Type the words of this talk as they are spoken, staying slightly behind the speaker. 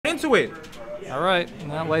into it. All right,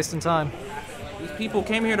 not wasting time. These people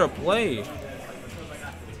came here to play.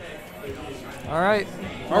 All right,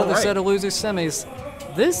 another set of loser semis.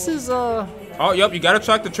 This is Oh, yep. You gotta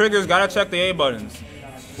check the triggers. Gotta check the A buttons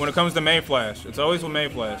when it comes to main flash. It's always with main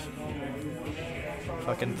flash.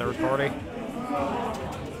 Fucking third party.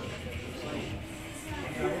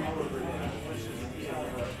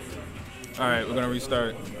 All right, we're gonna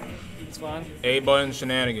restart. It's fine. A button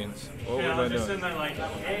shenanigans. What was I I'm just doing? sitting there like,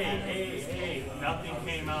 hey, nothing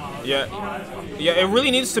came out. Yeah, it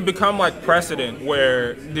really needs to become like precedent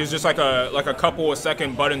where there's just like a couple of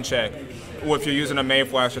second button check if you're using a main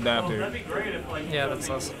flash adapter. That'd be great if like. Yeah, that's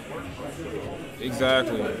us.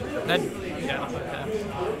 Exactly. Yeah.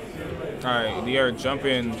 All right, they are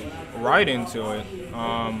jumping right into it.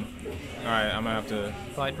 All right, I'm gonna have to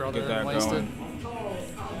Fight brother get that and wasted. going.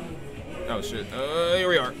 Oh shit. Here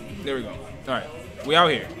we are. There we go. All right, we out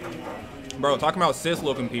here, bro. Talking about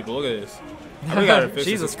cis-looking people. Look at this. I really gotta fix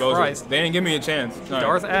Jesus this exposure. Christ. They didn't give me a chance. All right.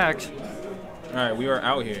 Darth Act. All right, we are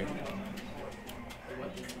out here.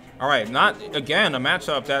 All right, not again a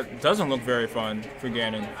matchup that doesn't look very fun for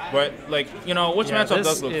Ganon, but like which matchup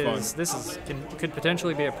does look fun? This could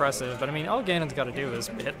potentially be oppressive, but I mean, all Ganon's got to do is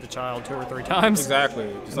hit the child 2 or 3 times.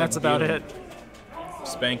 Exactly. And that's about it.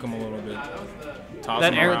 Spank him a little bit.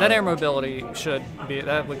 That air mobility would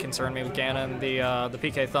concern me with Ganon. The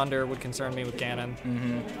PK Thunder would concern me with Ganon.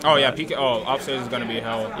 Mm-hmm. Oh yeah, PK. Oh, offstage is gonna be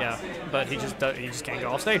hell. Yeah, but he just can't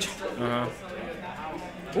go off stage.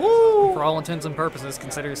 Woo! For all intents and purposes,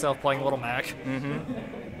 consider yourself playing Little Mac.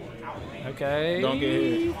 Mm-hmm. Okay. Don't get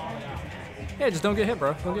hit. Yeah, just don't get hit,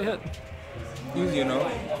 bro. Don't get hit. Easy,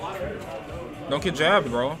 Don't get jabbed,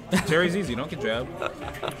 bro. Terry's easy. Don't get jabbed. All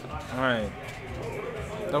right.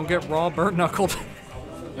 Don't get raw burnt knuckled.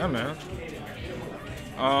 Yeah, man.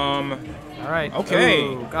 All right. Okay.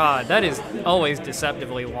 Oh God, that is always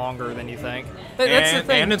deceptively longer than you think. That's the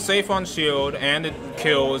thing. And it's safe on shield, and it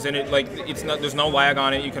kills, and there's no lag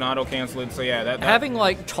on it. You can auto cancel it. So yeah, that having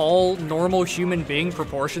like tall, normal human being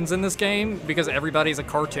proportions in this game because everybody's a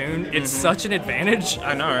cartoon, it's such an advantage.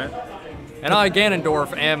 I know, right? And I,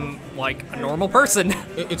 Ganondorf, am like a normal person.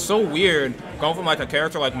 It's so weird going from like a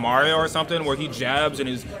character like Mario or something where he jabs and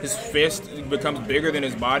his fist becomes bigger than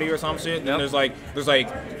his body or some shit. And there's like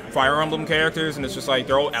Fire Emblem characters and it's just like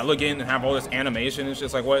they're all elegant and have all this animation. It's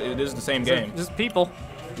just like what it is the same game. Just people.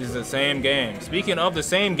 This is the same game. Speaking of the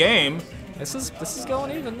same game, this is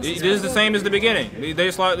going even. This is the same as the beginning. They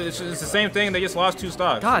just lost, it's the same thing. They just lost 2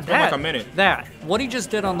 stocks. God, it's been like a minute. What he just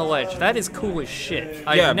did on the ledge, that is cool as shit.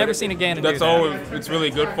 I've never seen a Ganon do that. That's all it's really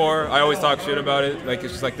good for. I always talk shit about it. Like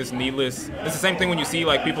it's just like this needless. It's the same thing when you see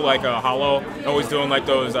like people like Hollow always doing like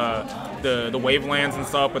those the wave lands and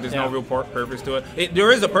stuff, but there's no real purpose to it.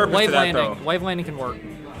 There is a purpose to that though. Wave landing can work.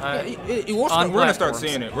 We're gonna start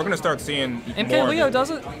seeing it. We're gonna start seeing MK more Leo of it. does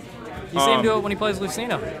it. You see him do it when he plays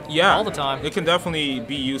Lucina. Yeah, all the time. It can definitely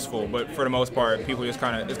be useful, but for the most part, people just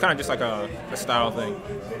it's kind of just like a style thing.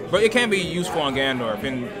 But it can be useful on Ganondorf,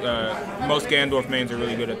 and most Ganondorf mains are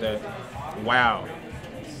really good at that. Wow,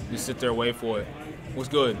 you sit there, wait for it. What's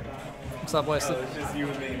good? What's up, Wasted? It's just you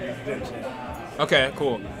and me. Okay,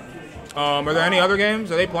 cool. Are there any other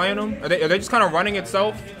games? Are they playing them? Are they just kind of running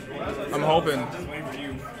itself? I'm hoping.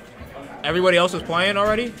 Everybody else is playing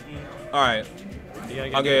already? All right.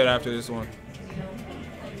 I'll get it after this one.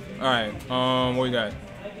 All right. What we got?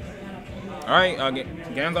 All right.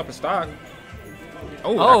 Ganon's up a stock.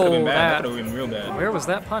 Oh, that could have been bad. That could have been real bad. Where was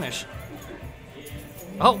that punish?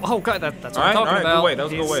 Oh, God, that's what I'm talking about. Good way. That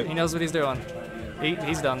was a good way. He knows what he's doing.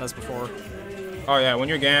 He's done this before. Oh yeah, when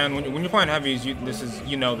you're Gan, when you're playing heavies, this is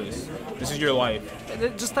This is your life.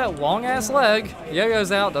 Just that long ass leg.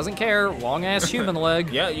 Yo-yo's out, doesn't care. Long ass human leg.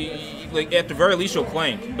 Yeah, you, like at the very least you'll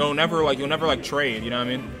clank. You'll never trade. You know what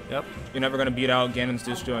I mean? Yep. You're never gonna beat out Ganon's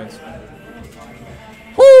disjoints.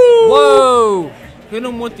 Woo! Whoa! Hit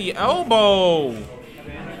him with the elbow.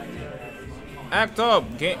 Act up.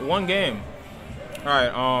 One game. All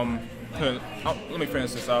right. Let me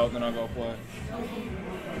finish this out, then I'll go play.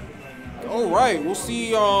 All right. We'll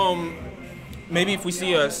see. Maybe if we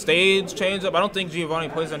see a stage change up. I don't think Giovanni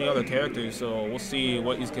plays any other characters, so we'll see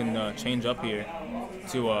what he can change up here.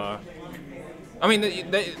 To. I mean,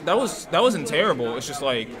 that wasn't terrible. It's just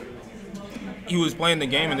like he was playing the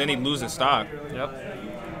game and then he'd lose his stock. Yep.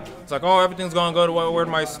 It's like, oh, everything's gonna go to where'd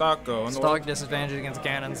my stock go? Stock disadvantage against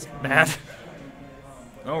Ganon's bad.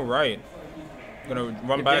 All right. Gonna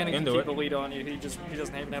run back into it. Keep the lead on you. He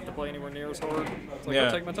doesn't even have to play anywhere near as hard. It's like, yeah.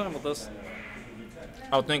 I'll take my time with this.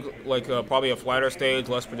 I would think like probably a flatter stage,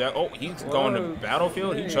 less project. Oh, he's going to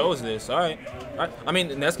Battlefield. He chose this. All right. I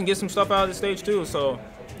mean, Ness can get some stuff out of the stage too. So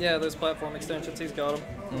Yeah, those platform extensions, he's got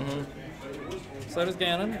them. So does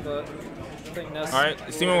Ganon, but I think Ness. All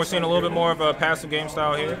right, Steven, we're seeing a little bit more of a passive game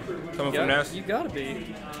style here coming from Ness. You gotta be.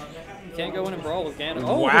 You can't go in and brawl with Ganon.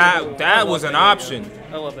 Oh, Wow, that was an option.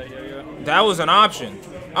 I love that yo-yo. That was an option.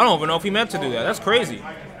 I don't even know if he meant to do that. That's crazy.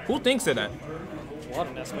 Who thinks of that? A lot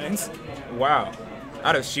of Ness mains. Wow.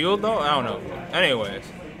 Out of shield though? I don't know. Anyways,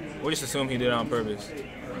 we'll just assume he did it on purpose.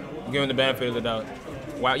 Give him the benefit of the doubt.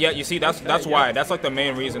 Wow. Yeah, you see, that's why. That's like the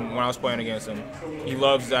main reason when I was playing against him. He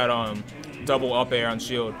loves that double up air on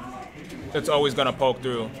shield. It's always gonna poke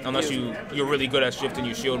through, unless you're really good at shifting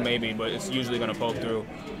your shield maybe, but it's usually gonna poke through.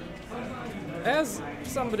 As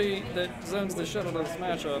somebody that zones the shit out of this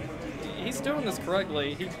matchup, he's doing this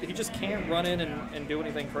correctly. He just can't run in and do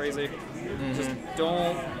anything crazy. Just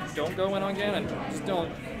don't go in on Ganon. Just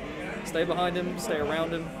don't. Stay behind him, stay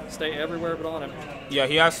around him, stay everywhere but on him. Yeah,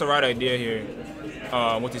 he has the right idea here.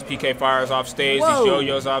 With his PK fires off stage, Whoa. these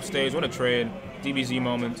yo-yos off stage. What a trade. DBZ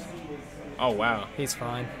moments. Oh, wow. He's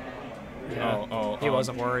fine. Yeah. He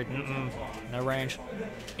wasn't worried. No range.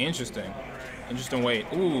 Interesting. Interesting weight.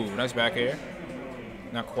 Ooh, nice back air.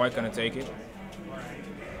 Not quite going to take it.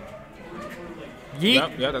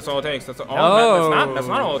 Yeet. Yep, that's all it takes. That's not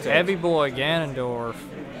all it takes. Heavy boy Ganondorf.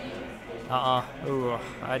 Ooh,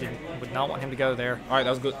 would not want him to go there. All right, that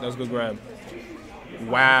was good. That was a good grab.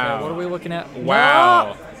 Wow. Okay, what are we looking at?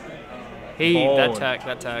 Wow.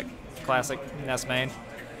 That tech. Classic Ness main.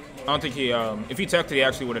 I don't think he, if he teched it, he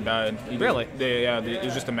actually would have died. Really? It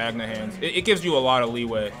was just the Magna hands. It gives you a lot of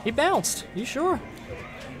leeway. He bounced. You sure?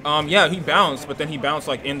 Yeah, he bounced, but then he bounced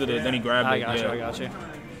like into then he grabbed it. I got you.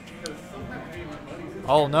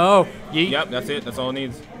 Oh no. Yeet. Yep, that's it. That's all it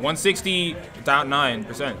needs.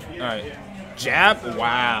 160.9%. All right. Jab?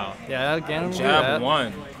 Wow. Yeah, Ganon Jab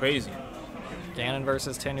 1. Crazy. Ganon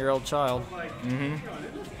versus 10-year-old child.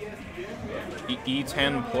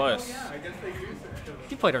 E10 plus.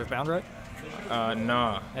 You played Earthbound, right?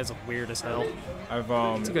 Nah. That's weird as hell.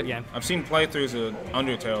 It's a good game. I've seen playthroughs of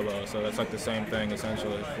Undertale though, so that's like the same thing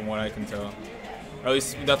essentially, from what I can tell. Or at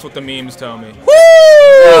least that's what the memes tell me.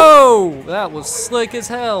 Whoa! That was slick as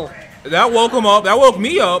hell. That woke him up. That woke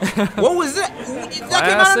me up. What was that? That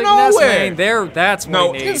came out of nowhere. There, that's what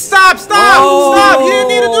No, he needs. stop! Stop! You didn't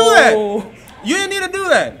need to do that. You didn't need to do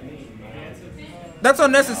that. That's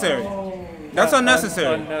unnecessary. That's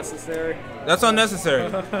unnecessary. That's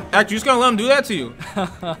unnecessary. Actually, you just gonna let him do that to you?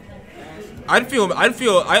 I'd feel. I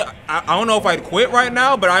don't know if I'd quit right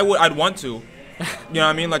now, but I'd want to. You know what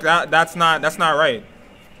I mean? Like that's not right.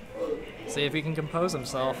 See if he can compose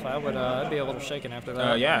himself. I'd be a little shaken after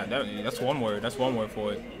that. Yeah, that's one word. That's one word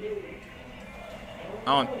for it.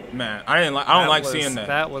 I don't like seeing that.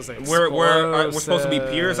 That was we're supposed to be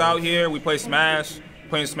peers out here. We play Smash,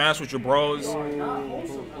 playing Smash with your bros.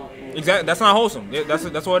 Exactly. That's not wholesome.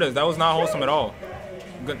 That's what it is. That was not wholesome at all.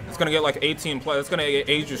 It's gonna get like 18 plus. It's gonna get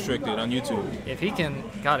age restricted on YouTube. If he can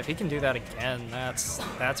do that again, that's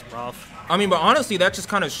rough. I mean, but honestly, that just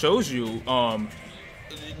kind of shows you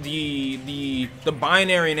the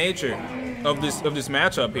binary nature of this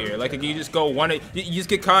matchup here. Like, if you just go you just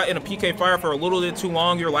get caught in a PK fire for a little bit too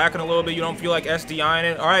long. You're lacking a little bit. You don't feel like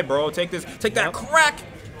SDIing it. All right, bro, take that crack,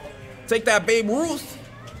 take that Babe Ruth.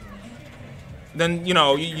 Then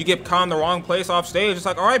you get caught in the wrong place off stage. It's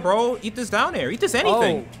like, all right, bro, eat this down there. Eat this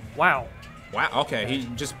anything. Oh, wow. Wow. Okay, he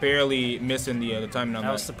just barely missing the timing on that.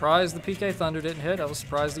 I was surprised the PK Thunder didn't hit. I was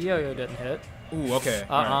surprised the Yo-Yo didn't hit. Ooh, okay.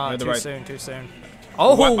 Right. Too soon.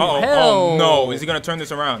 Oh, hell. Oh, no. Is he going to turn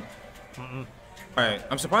this around? All right.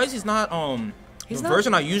 I'm surprised he's not, the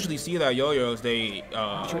version I usually see that yo-yos, they,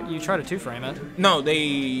 You try to two-frame it. No, they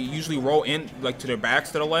usually roll in, like, to their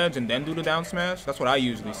backs to the ledge and then do the down smash. That's what I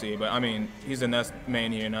usually see. But, I mean, he's a Ness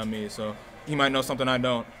main here, not me, so he might know something I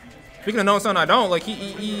don't. Speaking of knowing something I don't, like,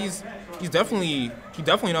 he definitely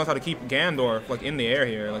knows how to keep Ganondorf, like, in the air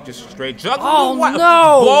here. Like, just straight jump. Oh, what?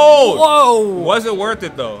 no! Whoa! Was it worth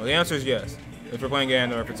it, though? The answer is yes. If we're playing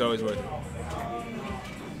Ganondorf, it's always worth it.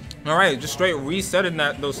 All right, just straight resetting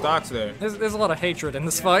those stocks there. There's a lot of hatred in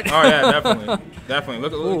this fight. Oh yeah, definitely,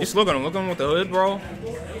 definitely. Just look at him. Look at him with the hood, bro.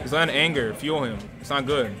 He's letting anger fuel him. It's not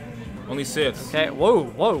good. Only Siths. Okay. Whoa,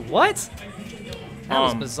 what? That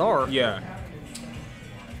was bizarre. Yeah.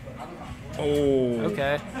 Oh.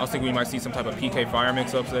 Okay. I was thinking we might see some type of PK fire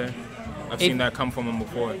mix-ups there. I've seen that come from him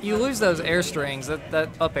before. You lose those air strings that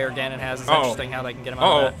up air Ganon has. It's interesting how they can get him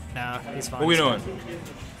out of that. Nah, he's fine. What are we doing?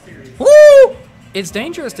 Woo! It's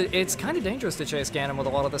dangerous. It's kind of dangerous to chase Ganon with a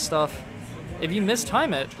lot of this stuff. If you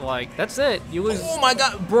mistime it, like, that's it. You lose. Oh my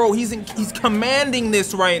God, bro! He's commanding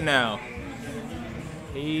this right now.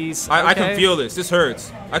 I can feel this. This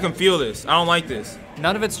hurts. I can feel this. I don't like this.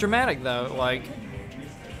 None of it's dramatic though. Like,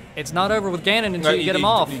 it's not over with Ganon until you get him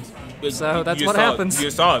off. So that's what happens. You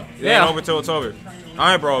saw it. It ain't over till it's over. All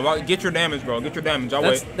right, bro. Get your damage, bro. Get your damage. I'll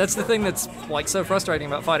wait. That's the thing that's like so frustrating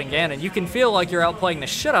about fighting Ganon. You can feel like you're outplaying the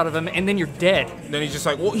shit out of him, and then you're dead. Then he's just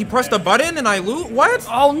like, well, he pressed a button and I loot? What?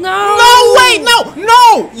 Oh, no! No, wait,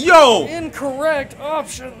 no! Yo! Incorrect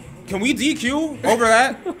option. Can we DQ over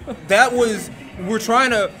that? That was, we're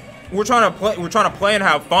trying to play and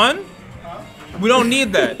have fun? We don't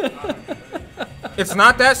need that. It's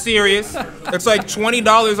not that serious. It's like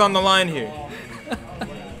 $20 on the line here.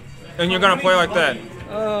 And you're gonna play like that.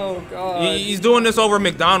 Oh, God. He's doing this over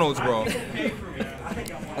McDonald's, bro.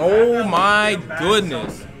 Oh my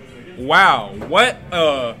goodness. Wow. What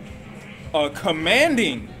a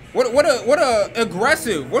commanding. What a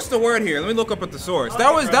aggressive. What's the word here? Let me look up at the source.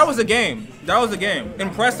 That was a game. That was a game.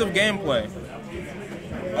 Impressive gameplay.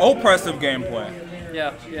 Oppressive gameplay.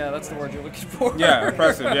 Yeah, that's the word you're looking for. Yeah,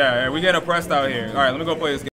 impressive. Yeah, we get oppressed out here. All right, let me go play this game.